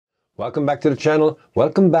Welcome back to the channel,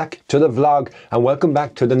 welcome back to the vlog, and welcome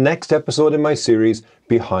back to the next episode in my series,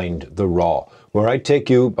 Behind the Raw, where I take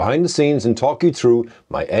you behind the scenes and talk you through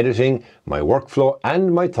my editing, my workflow,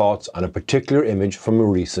 and my thoughts on a particular image from a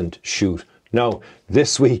recent shoot. Now,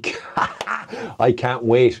 this week, I can't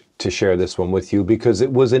wait to share this one with you because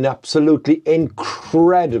it was an absolutely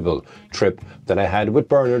incredible trip that I had with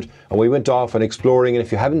Bernard, and we went off and exploring, and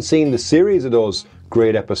if you haven't seen the series of those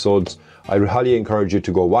great episodes, I highly encourage you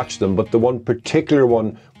to go watch them. But the one particular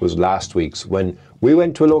one was last week's, when we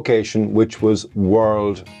went to a location which was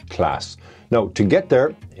world class. Now, to get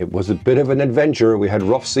there, it was a bit of an adventure. We had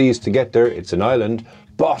rough seas to get there. It's an island,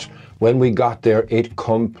 but when we got there, it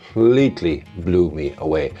completely blew me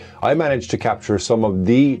away. I managed to capture some of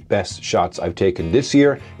the best shots I've taken this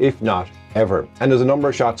year, if not ever. And there's a number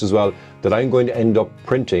of shots as well that I'm going to end up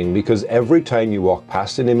printing, because every time you walk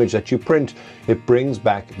past an image that you print, it brings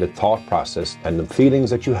back the thought process and the feelings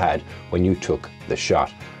that you had when you took the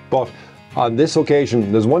shot. But on this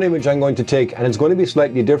occasion, there's one image I'm going to take, and it's going to be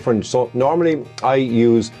slightly different. So normally I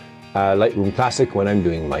use Lightroom Classic when I'm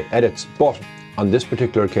doing my edits, but on this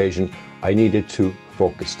particular occasion, I needed to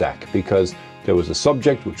focus stack because there was a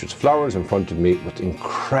subject which was flowers in front of me with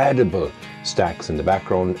incredible stacks in the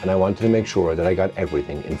background, and I wanted to make sure that I got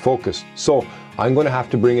everything in focus. So I'm going to have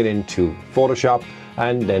to bring it into Photoshop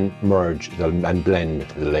and then merge and blend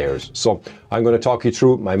the layers. So I'm going to talk you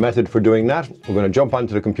through my method for doing that. We're going to jump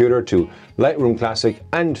onto the computer to Lightroom Classic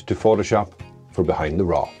and to Photoshop for Behind the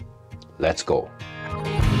Raw. Let's go.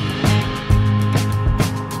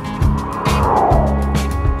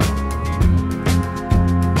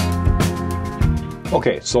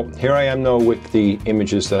 Okay, so here I am now with the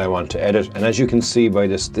images that I want to edit, and as you can see by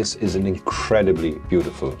this is an incredibly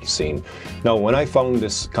beautiful scene. Now, when I found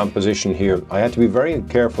this composition here, I had to be very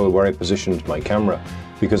careful where I positioned my camera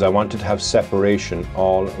because I wanted to have separation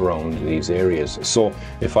all around these areas. So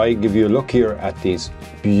if I give you a look here at these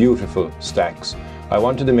beautiful stacks, I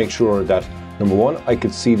wanted to make sure that number one, I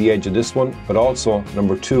could see the edge of this one, but also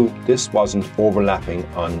number two, this wasn't overlapping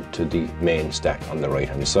onto the main stack on the right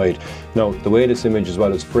hand side. Now, the way this image as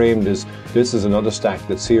well is framed is, this is another stack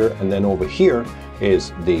that's here, and then over here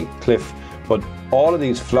is the cliff. But all of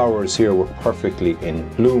these flowers here were perfectly in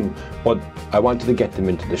bloom, but I wanted to get them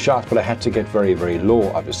into the shot, but I had to get very, very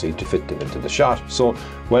low, obviously, to fit them into the shot. So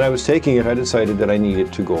when I was taking it, I decided that I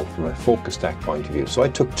needed to go from a focus stack point of view. So I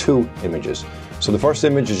took two images. So the first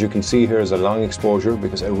image, as you can see here, is a long exposure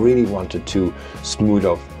because I really wanted to smooth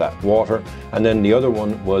out that water. And then the other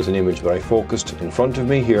one was an image where I focused in front of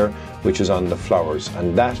me here, which is on the flowers.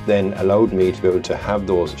 And that then allowed me to be able to have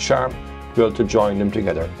those sharp, be able to join them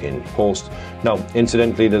together in post. Now,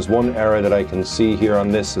 incidentally, there's one error that I can see here on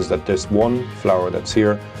this, is that this one flower that's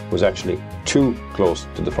here was actually too close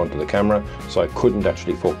to the front of the camera, so I couldn't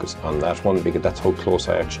actually focus on that one because that's how close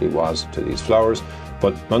I actually was to these flowers.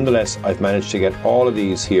 But nonetheless, I've managed to get all of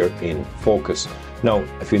these here in focus. Now,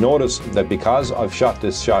 if you notice that because I've shot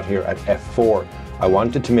this shot here at f4, I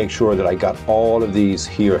wanted to make sure that I got all of these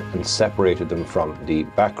here and separated them from the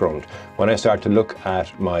background. When I start to look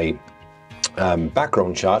at my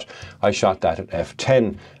background shot, I shot that at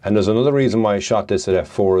f10, and there's another reason why I shot this at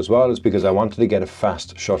f4 as well, is because I wanted to get a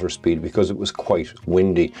fast shutter speed because it was quite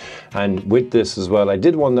windy. And with this as well, I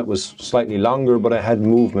did one that was slightly longer, but I had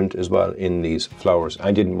movement as well in these flowers.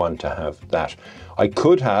 I didn't want to have that. I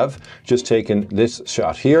could have just taken this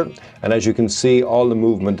shot here, and as you can see, all the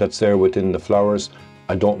movement that's there within the flowers,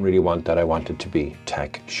 I don't really want that. I want it to be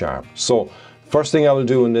tack sharp. So first thing I will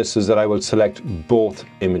do in this is that I will select both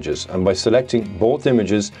images, and by selecting both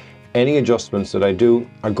images, any adjustments that I do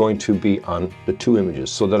are going to be on the two images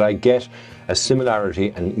so that I get a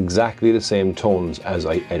similarity and exactly the same tones as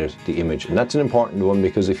I edit the image. And that's an important one,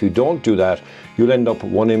 because if you don't do that, you'll end up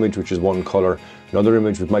with one image which is one color, another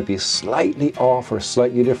image which might be slightly off or a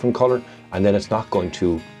slightly different color, and then it's not going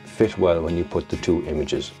to fit well when you put the two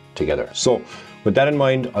images together. So with that in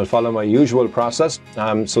mind, I'll follow my usual process.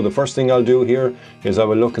 So the first thing I'll do here is I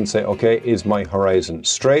will look and say, okay, is my horizon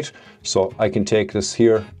straight? So I can take this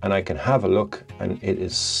here and I can have a look, and it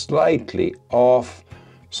is slightly off.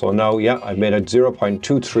 So now, yeah, I've made a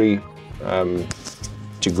 0.23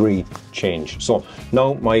 degree change. So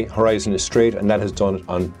now my horizon is straight, and that has done it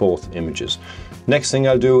on both images. Next thing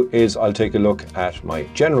I'll do is I'll take a look at my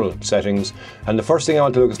general settings, and the first thing I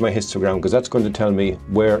want to look is my histogram, because that's going to tell me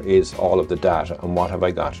where is all of the data and what have I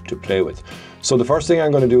got to play with. So the first thing I'm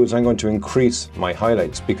going to do is I'm going to increase my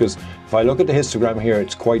highlights, because if I look at the histogram here,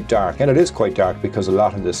 it's quite dark, and it is quite dark because a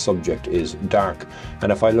lot of this subject is dark.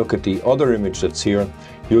 And if I look at the other image that's here,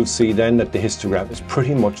 you'll see then that the histogram is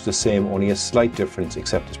pretty much the same, only a slight difference,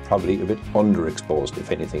 except it's probably a bit underexposed,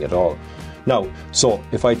 if anything at all. Now, so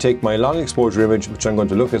if I take my long exposure image, which I'm going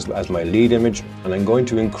to look as my lead image, and I'm going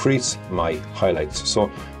to increase my highlights. So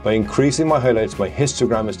by increasing my highlights, my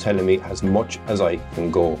histogram is telling me as much as I can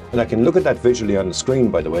go. And I can look at that visually on the screen,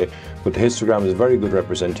 by the way, but the histogram is a very good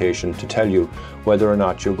representation to tell you whether or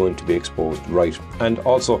not you're going to be exposed right. And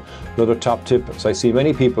also, another top tip, is I see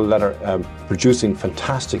many people that are producing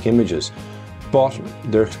fantastic images, but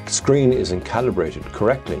their screen isn't calibrated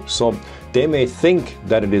correctly. So they may think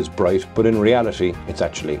that it is bright, but in reality, it's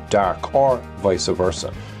actually dark, or vice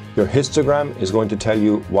versa. Your histogram is going to tell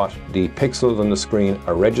you what the pixels on the screen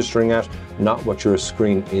are registering at, not what your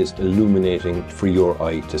screen is illuminating for your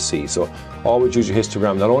eye to see. So always use your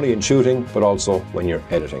histogram, not only in shooting, but also when you're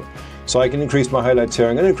editing. So I can increase my highlights here.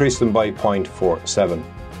 I'm going to increase them by 0.47.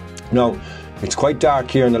 Now, it's quite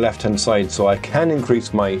dark here on the left hand side, so I can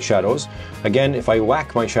increase my shadows. Again, if I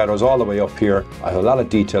whack my shadows all the way up here, I have a lot of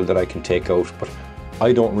detail that I can take out, but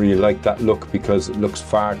I don't really like that look because it looks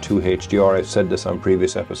far too HDR. I've said this on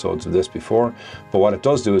previous episodes of this before, but what it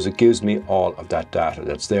does do is it gives me all of that data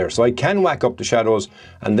that's there. So I can whack up the shadows,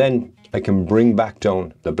 and then I can bring back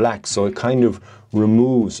down the black, so it kind of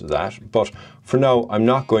removes that. But for now, I'm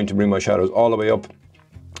not going to bring my shadows all the way up.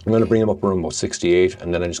 I'm going to bring them up around about 68,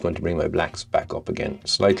 and then I'm just going to bring my blacks back up again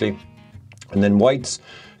slightly. And then whites,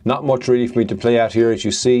 not much really for me to play at here. As you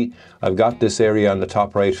see, I've got this area on the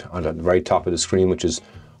top right, on the very top of the screen, which is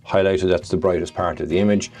highlighted. That's the brightest part of the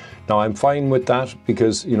image. Now I'm fine with that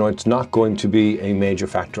because, you know, it's not going to be a major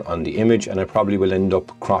factor on the image, and I probably will end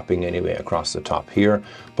up cropping anyway across the top here.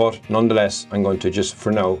 But nonetheless, I'm going to just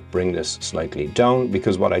for now bring this slightly down,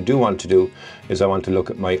 because what I do want to do is I want to look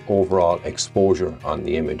at my overall exposure on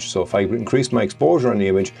the image. So if I increase my exposure on the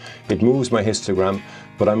image, it moves my histogram,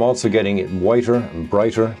 but I'm also getting it whiter and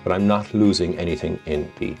brighter, but I'm not losing anything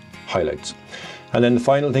in the highlights. And then the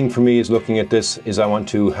final thing for me is looking at this is I want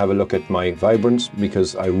to have a look at my vibrance,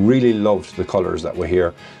 because I really loved the colors that were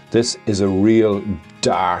here. This is a real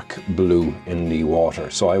dark blue in the water,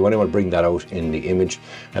 so I want to bring that out in the image.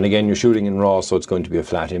 And again, you're shooting in RAW, so it's going to be a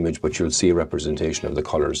flat image, but you'll see a representation of the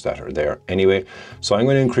colors that are there anyway. So I'm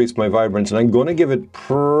going to increase my vibrance, and I'm going to give it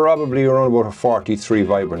probably around about a 43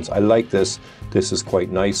 vibrance. I like this. This is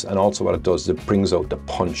quite nice, and also what it does is it brings out the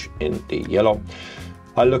punch in the yellow.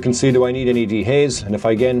 I'll look and see, do I need any dehaze? And if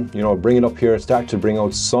I again, you know, bring it up here, start to bring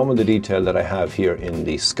out some of the detail that I have here in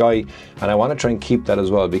the sky. And I want to try and keep that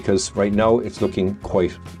as well, because right now it's looking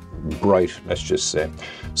quite bright, let's just say.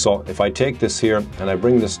 So if I take this here and I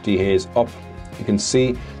bring this dehaze up, you can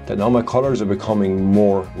see that now my colors are becoming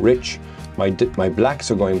more rich. My blacks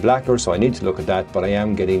are going blacker, so I need to look at that, but I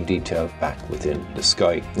am getting detail back within the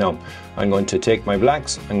sky. Now, I'm going to take my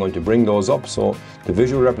blacks, I'm going to bring those up, so the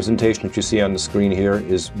visual representation that you see on the screen here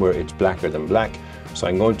is where it's blacker than black, so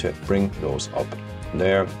I'm going to bring those up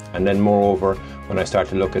there. And then moreover, when I start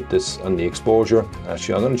to look at this on the exposure,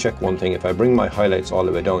 actually I'm going to check one thing. If I bring my highlights all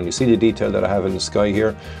the way down, you see the detail that I have in the sky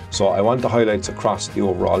here, so I want the highlights across the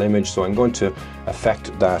overall image, so I'm going to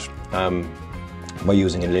affect that by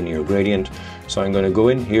using a linear gradient. So I'm going to go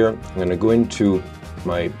in here, I'm going to go into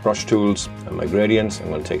my brush tools and my gradients. I'm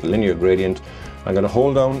going to take a linear gradient. I'm going to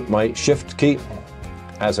hold down my shift key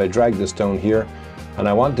as I drag this down here, and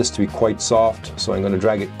I want this to be quite soft, so I'm going to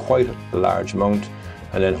drag it quite a large amount,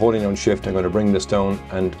 and then holding down shift, I'm going to bring this down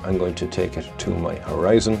and I'm going to take it to my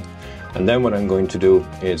horizon. And then what I'm going to do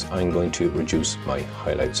is I'm going to reduce my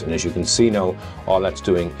highlights. And as you can see now, all that's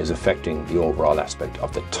doing is affecting the overall aspect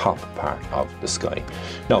of the top part of the sky.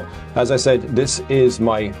 Now, as I said, this is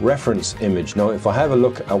my reference image. Now, if I have a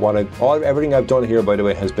look at what everything I've done here, by the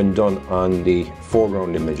way, has been done on the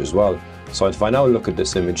foreground image as well. So if I now look at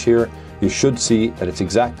this image here, you should see that it's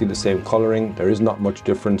exactly the same coloring. There is not much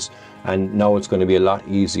difference. And now it's going to be a lot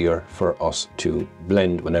easier for us to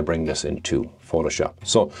blend when I bring this into Photoshop.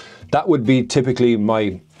 So that would be typically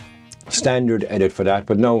my standard edit for that.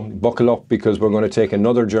 But now buckle up, because we're going to take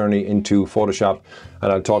another journey into Photoshop,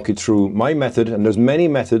 and I'll talk you through my method. And there's many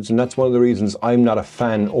methods, and that's one of the reasons I'm not a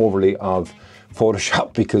fan overly of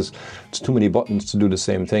Photoshop, because it's too many buttons to do the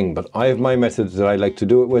same thing. But I have my methods that I like to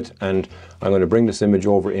do it with, and I'm going to bring this image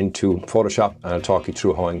over into Photoshop, and I'll talk you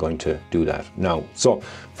through how I'm going to do that now. So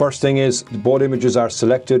first thing is, both images are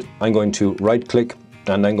selected. I'm going to right click,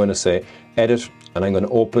 and I'm going to say edit, and I'm going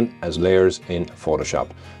to open as layers in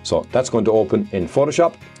Photoshop. So that's going to open in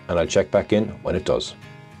Photoshop, and I'll check back in when it does.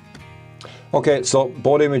 Okay, so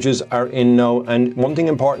both images are in now, and one thing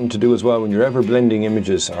important to do as well when you're ever blending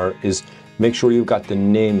images is make sure you've got the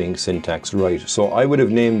naming syntax right. So I would have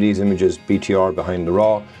named these images BTR behind the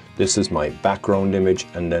RAW. This is my background image,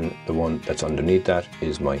 and then the one that's underneath that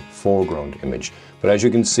is my foreground image. But as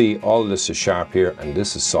you can see, all of this is sharp here, and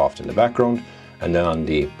this is soft in the background. And then on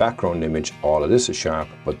the background image, all of this is sharp,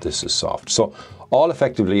 but this is soft. So all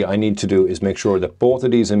effectively I need to do is make sure that both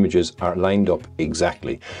of these images are lined up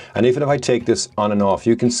exactly. And even if I take this on and off,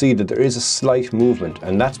 you can see that there is a slight movement,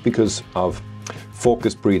 and that's because of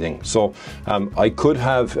focus breathing. So I could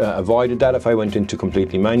have avoided that if I went into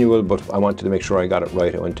completely manual, but I wanted to make sure I got it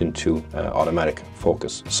right. I went into automatic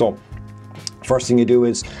focus. So first thing you do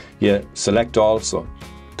is you select all, so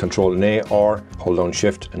Control and A, or hold down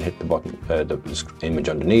Shift and hit the button, the image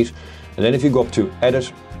underneath. And then if you go up to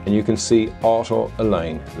Edit, and you can see Auto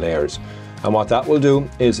Align Layers. And what that will do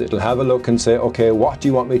is it'll have a look and say, okay, what do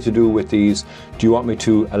you want me to do with these? Do you want me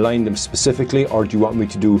to align them specifically, or do you want me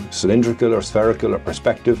to do cylindrical or spherical or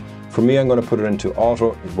perspective? For me, I'm going to put it into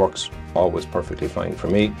auto. It works always perfectly fine for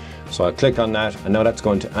me. So I'll click on that, and now that's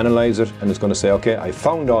going to analyze it, and it's going to say, okay, I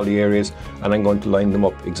found all the areas, and I'm going to line them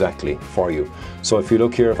up exactly for you. So if you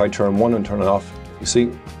look here, if I turn one and turn it off, you see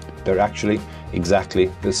they're actually exactly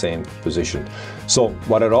the same position. So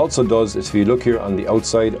what it also does is, if you look here on the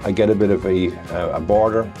outside, I get a bit of a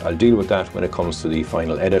border. I'll deal with that when it comes to the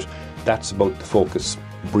final edit. That's about the focus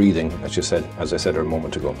breathing, as I said a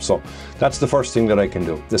moment ago. So that's the first thing that I can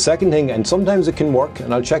do. The second thing, and sometimes it can work,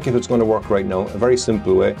 and I'll check if it's going to work right now, a very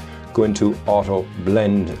simple way, go into Auto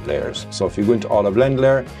Blend Layers. So if you go into Auto Blend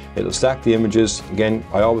Layer, it'll stack the images. Again,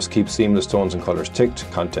 I always keep seamless tones and colors ticked,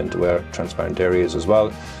 content aware, transparent areas as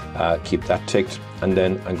well. Keep that ticked, and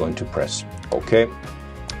then I'm going to press OK.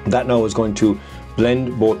 That now is going to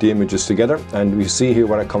blend both the images together, and you see here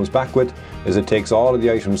what it comes back with is it takes all of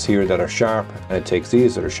the items here that are sharp, and it takes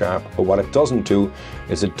these that are sharp, but what it doesn't do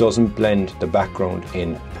is it doesn't blend the background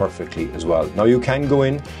in perfectly as well. Now you can go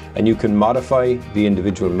in and you can modify the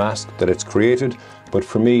individual mask that it's created, but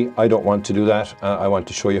for me, I don't want to do that. I want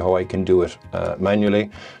to show you how I can do it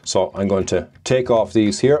manually. So I'm going to take off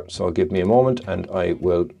these here, so give me a moment and I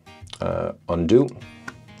will undo.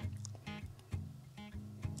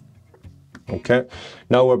 Okay,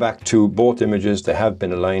 now we're back to both images. They have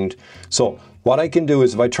been aligned. So what I can do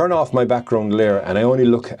is, if I turn off my background layer and I only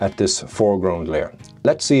look at this foreground layer,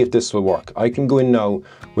 let's see if this will work. I can go in now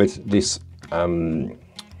with this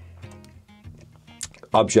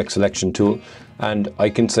object selection tool, and I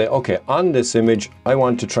can say, okay, on this image, I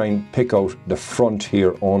want to try and pick out the front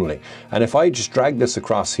here only. And if I just drag this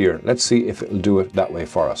across here, let's see if it'll do it that way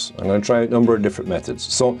for us. I'm going to try a number of different methods.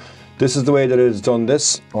 So this is the way that it has done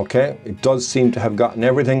this. Okay, it does seem to have gotten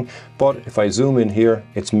everything, but if I zoom in here,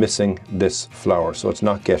 it's missing this flower, so it's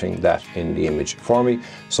not getting that in the image for me.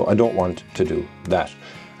 So I don't want to do that.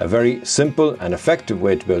 A very simple and effective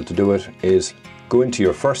way to be able to do it is go into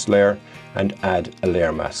your first layer and add a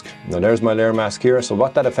layer mask. Now there's my layer mask here. So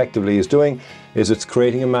what that effectively is doing is it's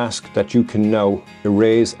creating a mask that you can now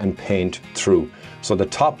erase and paint through. So the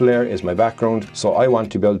top layer is my background. So I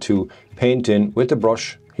want to be able to paint in with the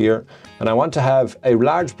brush here, and I want to have a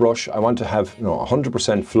large brush. I want to have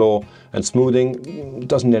 100% flow, and smoothing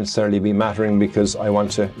doesn't necessarily be mattering because I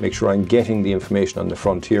want to make sure I'm getting the information on the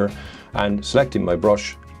front here, and selecting my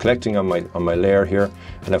brush, collecting on my layer here,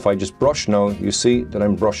 and if I just brush now, you see that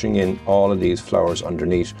I'm brushing in all of these flowers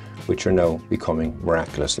underneath, which are now becoming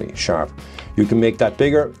miraculously sharp. You can make that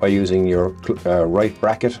bigger by using your right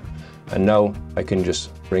bracket, and now I can just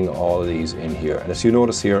bring all of these in here. And as you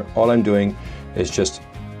notice here, all I'm doing is just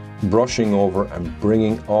brushing over and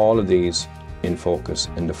bringing all of these in focus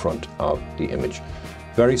in the front of the image.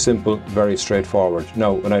 Very simple, very straightforward.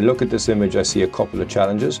 Now, when I look at this image, I see a couple of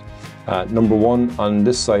challenges. Number one, on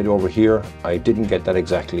this side over here, I didn't get that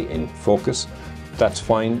exactly in focus. That's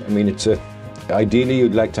fine. I mean, ideally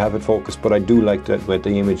you'd like to have it focused, but I do like that with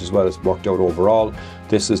the image as well. It's worked out overall.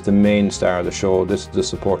 This is the main star of the show. This is the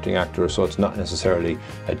supporting actor, so it's not necessarily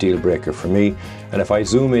a deal breaker for me. And if I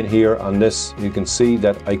zoom in here on this, you can see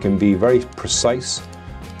that I can be very precise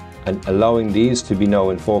and allowing these to be now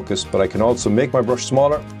in focus, but I can also make my brush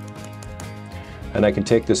smaller, and I can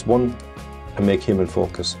take this one and make him in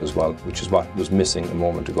focus as well, which is what was missing a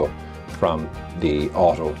moment ago from the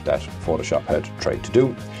auto that Photoshop had tried to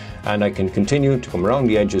do. And I can continue to come around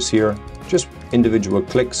the edges here, just individual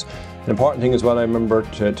clicks. An important thing as well I remember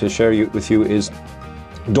to share with you is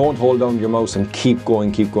don't hold down your mouse and keep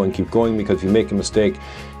going, because if you make a mistake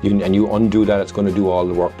and you undo that, it's going to do all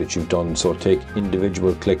the work that you've done. So take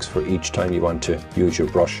individual clicks for each time you want to use your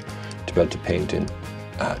brush to be able to paint in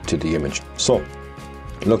to the image. So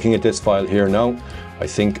looking at this file here now, I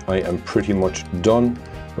think I am pretty much done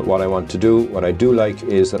with what I want to do. What I do like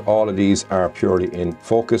is that all of these are purely in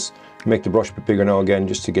focus, make the brush a bit bigger now again,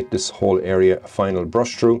 just to get this whole area a final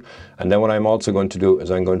brush through. And then what I'm also going to do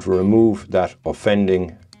is I'm going to remove that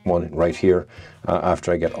offending one right here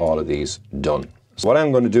after I get all of these done. So what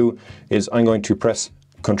I'm going to do is I'm going to press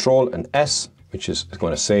Control and S, which is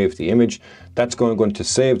going to save the image. That's going to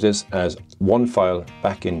save this as one file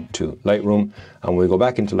back into Lightroom. And we'll go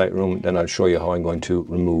back into Lightroom, then I'll show you how I'm going to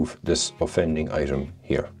remove this offending item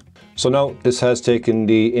here. So now this has taken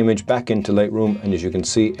the image back into Lightroom, and as you can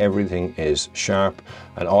see, everything is sharp.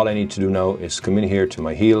 And all I need to do now is come in here to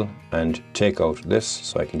my heel and take out this.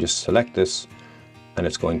 So I can just select this, and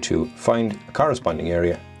it's going to find a corresponding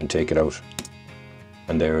area and take it out.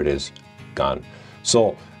 And there it is, gone.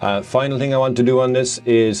 So final thing I want to do on this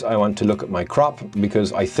is I want to look at my crop,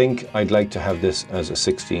 because I think I'd like to have this as a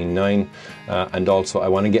 16:9, and also I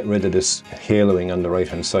want to get rid of this haloing on the right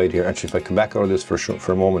hand side here. Actually, if I come back out of this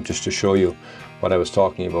for a moment, just to show you what I was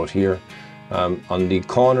talking about here. On the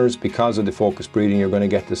corners, because of the focus breathing, you're going to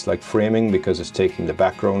get this like framing, because it's taking the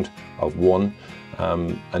background of one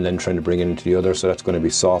and then trying to bring it into the other, so that's going to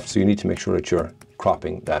be soft. So you need to make sure that you're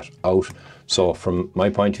cropping that out. So from my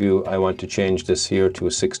point of view, I want to change this here to a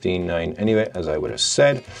 16:9 anyway, as I would have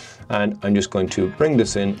said. And I'm just going to bring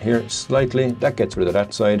this in here slightly. That gets rid of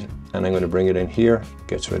that side. And I'm going to bring it in here,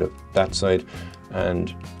 gets rid of that side.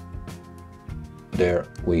 And there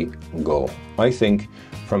we go. I think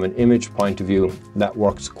from an image point of view, that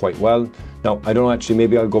works quite well. Now, I don't actually,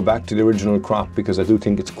 maybe I'll go back to the original crop, because I do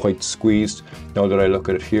think it's quite squeezed now that I look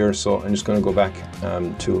at it here. So I'm just going to go back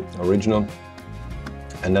to original.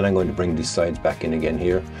 And then I'm going to bring these sides back in again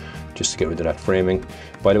here, just to get rid of that framing.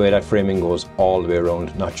 By the way, that framing goes all the way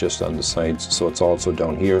around, not just on the sides. So it's also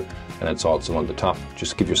down here, and it's also on the top.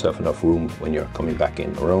 Just give yourself enough room when you're coming back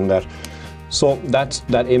in around that. So that's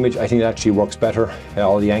that image. I think it actually works better.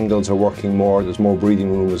 All the angles are working more. There's more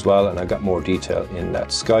breathing room as well, and I've got more detail in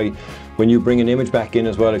that sky. When you bring an image back in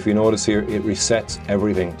as well, if you notice here, it resets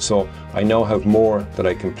everything. So I now have more that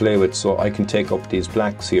I can play with. So I can take up these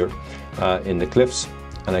blacks here in the cliffs,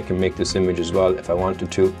 and I can make this image as well, if I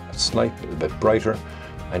wanted to, a slight little bit brighter,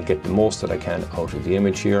 and get the most that I can out of the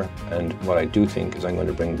image here. And what I do think is I'm going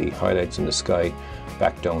to bring the highlights in the sky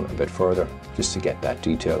back down a bit further, just to get that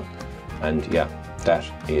detail. And yeah, that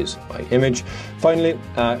is my image. Finally,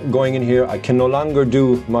 going in here, I can no longer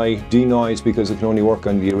do my denoise, because it can only work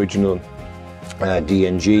on the original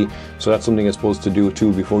DNG. So that's something I'm supposed to do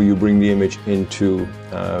too before you bring the image into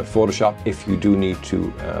Photoshop, if you do need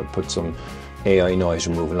to put some AI noise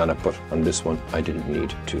removal on it, but on this one I didn't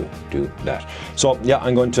need to do that. So yeah,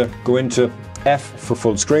 I'm going to go into F for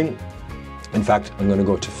full screen. In fact, I'm going to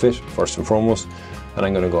go to fit first and foremost, and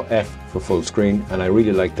I'm going to go F for full screen, and I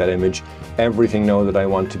really like that image. Everything now that I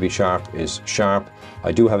want to be sharp is sharp.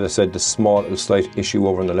 I do have, as I said, the small slight issue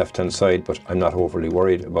over on the left hand side, but I'm not overly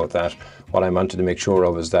worried about that. What I wanted to make sure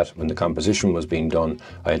of is that when the composition was being done,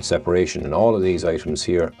 I had separation in all of these items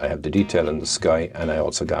here. I have the detail in the sky, and I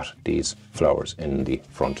also got these flowers in the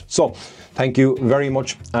front. So thank you very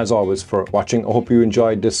much as always for watching. I hope you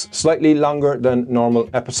enjoyed this slightly longer than normal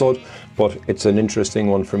episode, but it's an interesting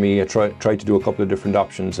one for me. I tried to do a couple of different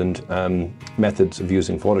options and methods of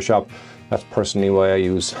using Photoshop. That's personally why I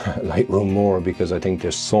use Lightroom more, because I think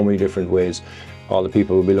there's so many different ways. All the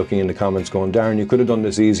people will be looking in the comments going, Darren, you could have done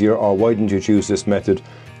this easier, or why didn't you choose this method?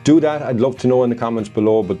 Do that. I'd love to know in the comments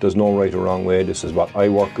below, but there's no right or wrong way. This is what I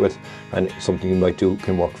work with, and something you might do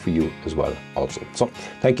can work for you as well also. So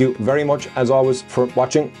thank you very much as always for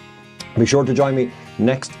watching. Be sure to join me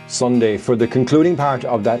next Sunday for the concluding part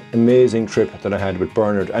of that amazing trip that I had with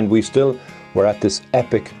Bernard. And we still were at this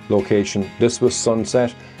epic location. This was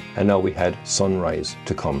sunset, and now we had sunrise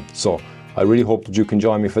to come. So I really hope that you can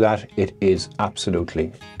join me for that. It is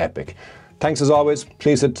absolutely epic. Thanks as always.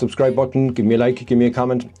 Please hit the subscribe button, give me a like, give me a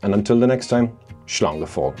comment, and until the next time, Slán le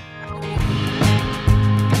fóill.